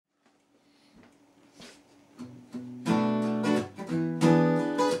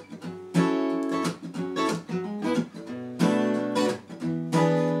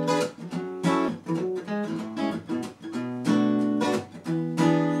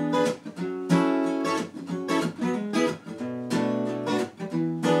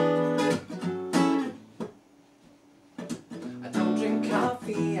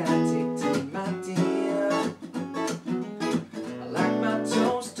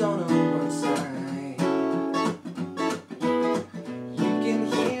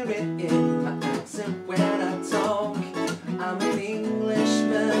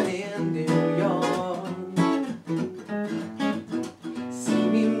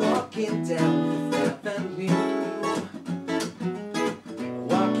walking down Fifth Avenue.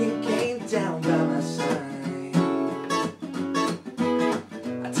 Walking came down by my side.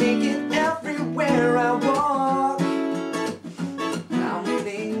 I take it everywhere I walk. I'm an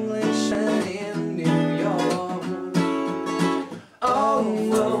Englishman in New York.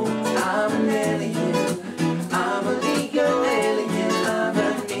 Oh, I'm an alien. I'm a legal alien. I'm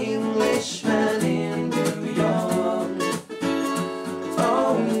an Englishman in New York.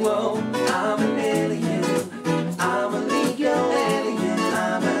 Oh, I'm an alien. I'm a legal alien.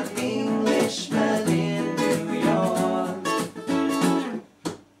 I'm an Englishman in New York.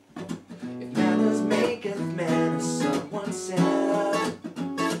 If manners maketh man, as someone said,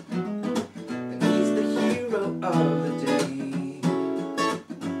 then he's the hero of the day.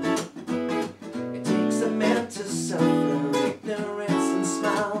 It takes a man to suffer ignorance and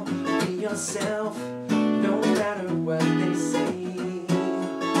smile. Be yourself, no matter what they say.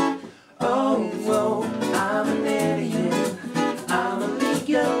 Oh, I'm an alien. I'm a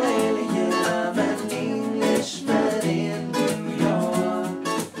legal alien. I'm an Englishman in New York.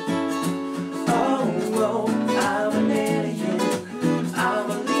 Oh, I'm an alien. I'm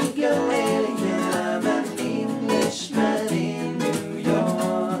a legal alien. I'm an Englishman in New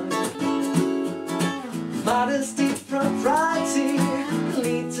York. Modesty, propriety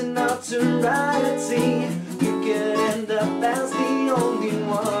lead to notoriety. You could end up as the only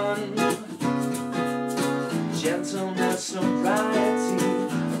one. Gentleness, sobriety,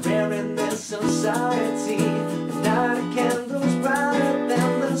 rare in this society. And not a candle's brighter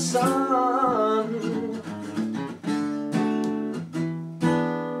than the sun.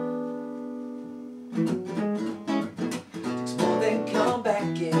 Takes more than come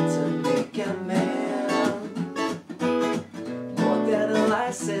back in to make a man. More than a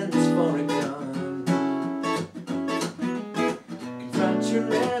license for a gun. Confront your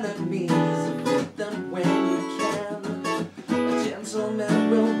enemies, avoid them when you can. A gentleman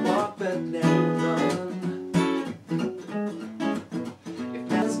will walk but never run. If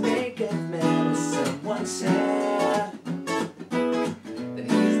man's maketh man, as someone said, then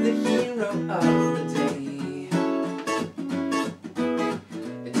he's the hero of the day.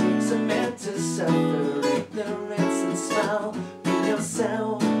 It takes a man to suffer ignorance and smile. Be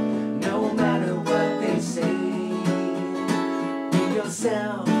yourself, no matter what they say. Be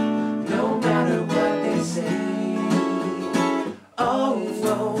yourself, no matter what they say. Oh,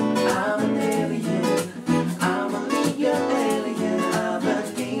 I'm an alien. I'm a legal alien. I'm an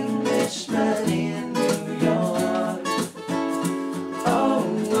Englishman in New York.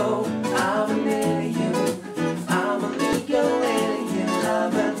 Oh, I'm an alien. I'm a legal alien.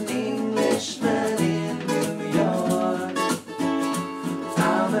 I'm an Englishman in New York.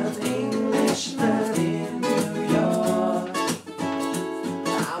 I'm an Englishman in New York.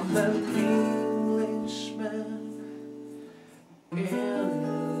 I'm an